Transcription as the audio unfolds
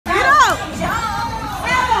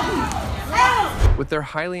With their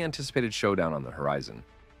highly anticipated showdown on the horizon,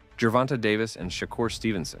 Gervonta Davis and Shakur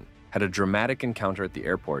Stevenson had a dramatic encounter at the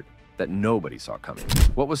airport that nobody saw coming.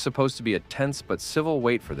 What was supposed to be a tense but civil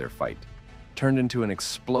wait for their fight turned into an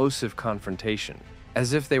explosive confrontation.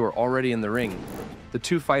 As if they were already in the ring, the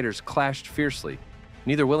two fighters clashed fiercely,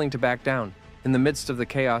 neither willing to back down. In the midst of the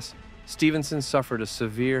chaos, Stevenson suffered a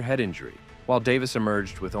severe head injury, while Davis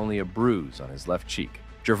emerged with only a bruise on his left cheek.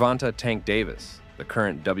 Gervonta "Tank" Davis, the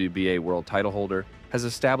current WBA world title holder, has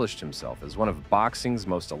established himself as one of boxing's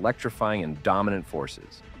most electrifying and dominant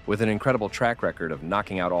forces. With an incredible track record of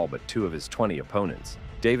knocking out all but 2 of his 20 opponents,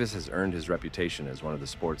 Davis has earned his reputation as one of the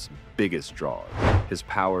sport's biggest draws. His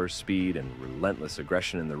power, speed, and relentless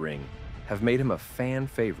aggression in the ring have made him a fan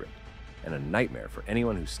favorite and a nightmare for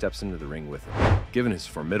anyone who steps into the ring with him. Given his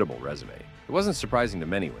formidable resume, it wasn't surprising to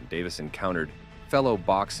many when Davis encountered fellow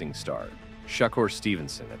boxing star Shakur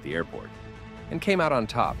Stevenson at the airport and came out on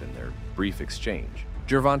top in their brief exchange.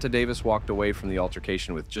 Gervonta Davis walked away from the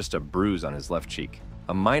altercation with just a bruise on his left cheek.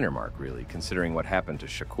 A minor mark, really, considering what happened to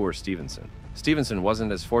Shakur Stevenson. Stevenson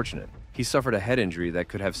wasn't as fortunate. He suffered a head injury that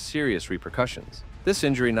could have serious repercussions. This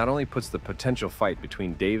injury not only puts the potential fight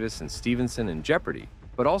between Davis and Stevenson in jeopardy,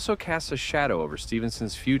 but also casts a shadow over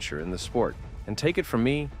Stevenson's future in the sport. And take it from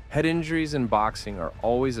me, head injuries in boxing are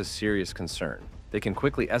always a serious concern. They can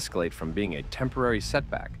quickly escalate from being a temporary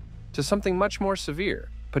setback to something much more severe,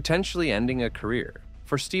 potentially ending a career.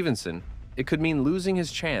 For Stevenson, it could mean losing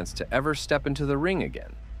his chance to ever step into the ring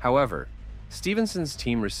again. However, Stevenson's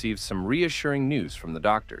team received some reassuring news from the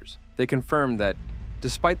doctors. They confirmed that,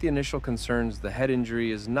 despite the initial concerns, the head injury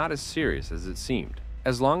is not as serious as it seemed.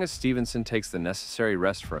 As long as Stevenson takes the necessary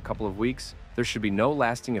rest for a couple of weeks, there should be no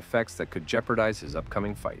lasting effects that could jeopardize his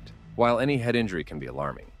upcoming fight. While any head injury can be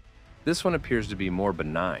alarming, this one appears to be more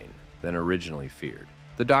benign than originally feared.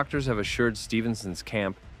 The doctors have assured Stevenson's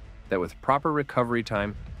camp that with proper recovery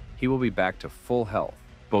time, he will be back to full health,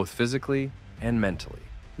 both physically and mentally.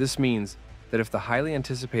 This means that if the highly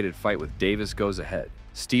anticipated fight with Davis goes ahead,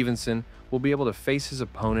 Stevenson will be able to face his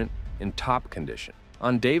opponent in top condition.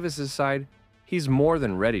 On Davis's side, he's more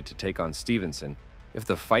than ready to take on Stevenson if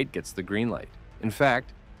the fight gets the green light. In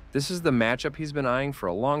fact, this is the matchup he's been eyeing for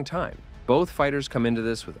a long time. Both fighters come into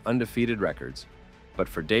this with undefeated records, but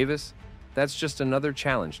for Davis, that's just another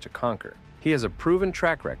challenge to conquer. He has a proven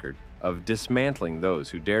track record of dismantling those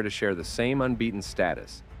who dare to share the same unbeaten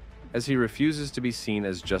status, as he refuses to be seen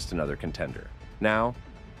as just another contender. Now,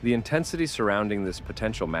 the intensity surrounding this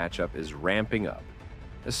potential matchup is ramping up,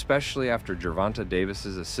 especially after Gervonta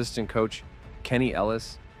Davis's assistant coach, Kenny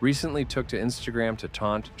Ellis, recently took to Instagram to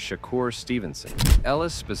taunt Shakur Stevenson.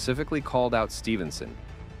 Ellis specifically called out Stevenson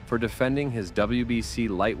for defending his WBC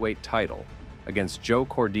lightweight title against Joe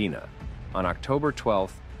Cordina on October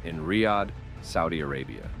 12th in Riyadh, Saudi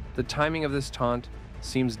Arabia. The timing of this taunt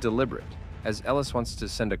seems deliberate, as Ellis wants to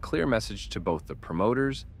send a clear message to both the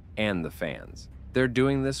promoters and the fans. They're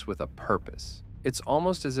doing this with a purpose. It's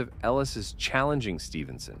almost as if Ellis is challenging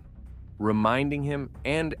Stevenson, reminding him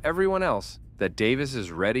and everyone else that Davis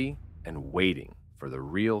is ready and waiting for the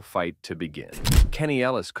real fight to begin. Kenny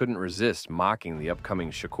Ellis couldn't resist mocking the upcoming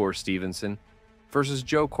Shakur Stevenson versus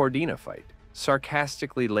Joe Cordina fight,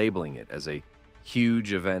 sarcastically labeling it as a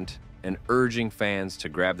huge event and urging fans to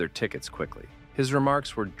grab their tickets quickly. His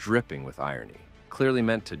remarks were dripping with irony, clearly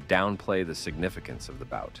meant to downplay the significance of the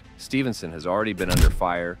bout. Stevenson has already been under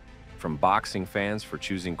fire from boxing fans for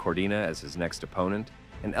choosing Cordina as his next opponent,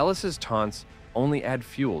 and Ellis's taunts only add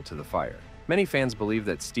fuel to the fire. Many fans believe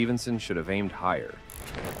that Stevenson should have aimed higher,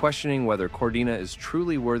 questioning whether Cordina is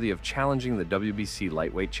truly worthy of challenging the WBC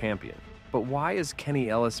lightweight champion. But why is Kenny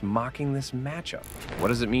Ellis mocking this matchup? What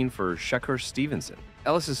does it mean for Shakur Stevenson?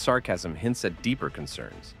 Ellis's sarcasm hints at deeper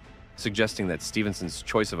concerns, suggesting that Stevenson's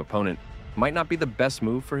choice of opponent might not be the best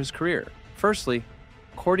move for his career. Firstly,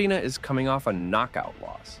 Cordina is coming off a knockout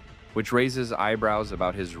loss, which raises eyebrows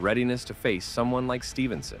about his readiness to face someone like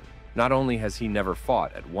Stevenson. Not only has he never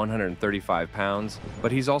fought at 135 pounds,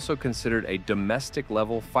 but he's also considered a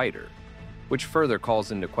domestic-level fighter, which further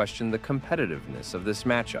calls into question the competitiveness of this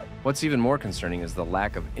matchup. What's even more concerning is the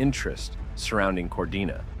lack of interest surrounding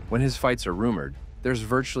Cordina. When his fights are rumored, there's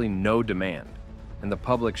virtually no demand, and the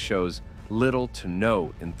public shows little to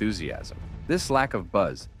no enthusiasm. This lack of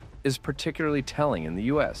buzz is particularly telling in the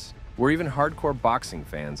US, where even hardcore boxing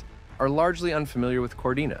fans are largely unfamiliar with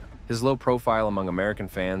Cordina. His low profile among American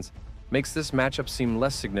fans makes this matchup seem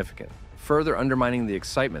less significant, further undermining the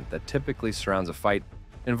excitement that typically surrounds a fight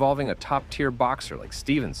involving a top-tier boxer like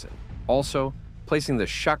Stevenson. Also, placing the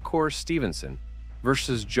Shakur Stevenson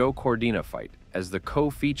versus Joe Cordina fight as the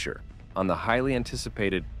co-feature on the highly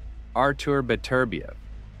anticipated Artur Beterbiev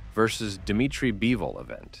versus Dimitri Bivol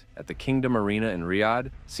event at the Kingdom Arena in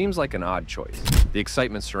Riyadh seems like an odd choice. The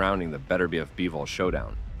excitement surrounding the Beterbiev Bivol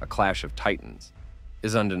showdown, a clash of titans,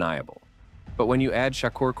 is undeniable. But when you add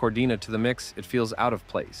Shakur Cordina to the mix, it feels out of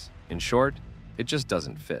place. In short, it just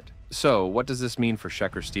doesn't fit. So, what does this mean for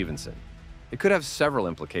Shakur Stevenson? It could have several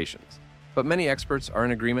implications, but many experts are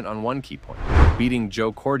in agreement on one key point. Beating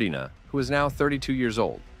Joe Cordina, who is now 32 years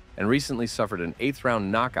old and recently suffered an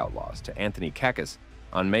 8th-round knockout loss to Anthony Kakis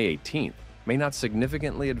on May 18th, may not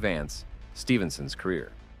significantly advance Stevenson's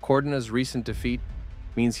career. Cordina's recent defeat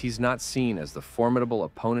means he's not seen as the formidable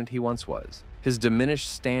opponent he once was. His diminished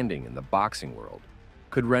standing in the boxing world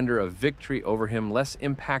could render a victory over him less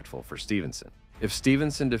impactful for Stevenson. If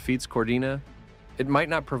Stevenson defeats Cordina, it might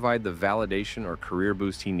not provide the validation or career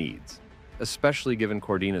boost he needs, especially given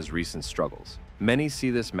Cordina's recent struggles. Many see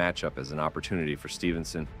this matchup as an opportunity for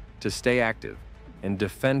Stevenson to stay active and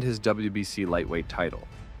defend his WBC lightweight title,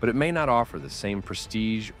 but it may not offer the same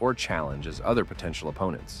prestige or challenge as other potential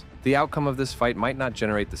opponents. The outcome of this fight might not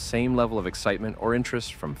generate the same level of excitement or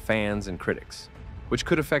interest from fans and critics, which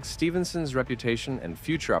could affect Stevenson's reputation and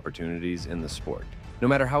future opportunities in the sport. No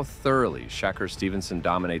matter how thoroughly Shakur Stevenson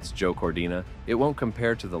dominates Joe Cordina, it won't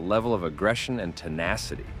compare to the level of aggression and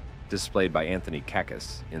tenacity displayed by Anthony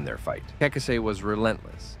Kakis in their fight. Kakis was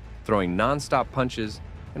relentless, throwing non-stop punches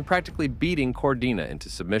and practically beating Cordina into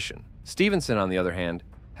submission. Stevenson, on the other hand,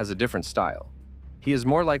 has a different style. He is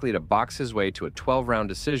more likely to box his way to a 12-round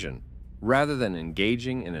decision rather than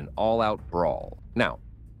engaging in an all-out brawl. Now,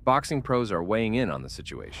 boxing pros are weighing in on the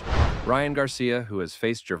situation. Ryan Garcia, who has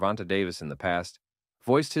faced Gervonta Davis in the past,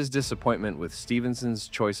 voiced his disappointment with Stevenson's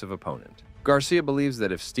choice of opponent. Garcia believes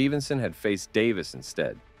that if Stevenson had faced Davis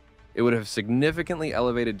instead, it would have significantly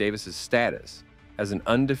elevated Davis's status as an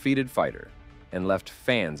undefeated fighter and left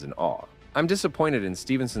fans in awe. I'm disappointed in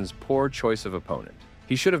Stevenson's poor choice of opponent.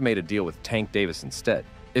 He should have made a deal with Tank Davis instead.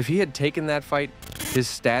 If he had taken that fight, his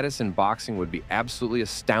status in boxing would be absolutely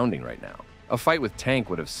astounding right now. A fight with Tank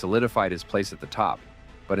would have solidified his place at the top,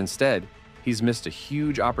 but instead, he's missed a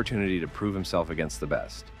huge opportunity to prove himself against the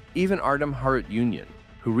best. Even Artem Harutyunyan,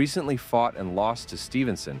 who recently fought and lost to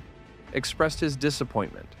Stevenson, expressed his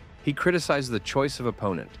disappointment. He criticized the choice of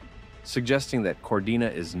opponent, suggesting that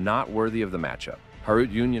Cordina is not worthy of the matchup.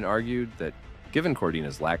 Harutyunyan argued that, given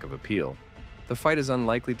Cordina's lack of appeal, the fight is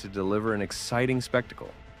unlikely to deliver an exciting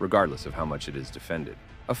spectacle, regardless of how much it is defended.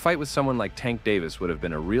 A fight with someone like Tank Davis would have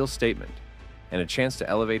been a real statement and a chance to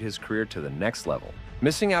elevate his career to the next level.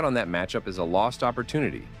 Missing out on that matchup is a lost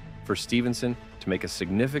opportunity for Stevenson to make a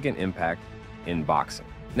significant impact in boxing.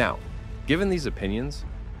 Now, given these opinions,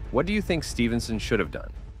 what do you think Stevenson should have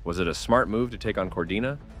done? Was it a smart move to take on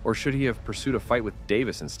Cordina, or should he have pursued a fight with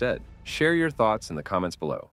Davis instead? Share your thoughts in the comments below.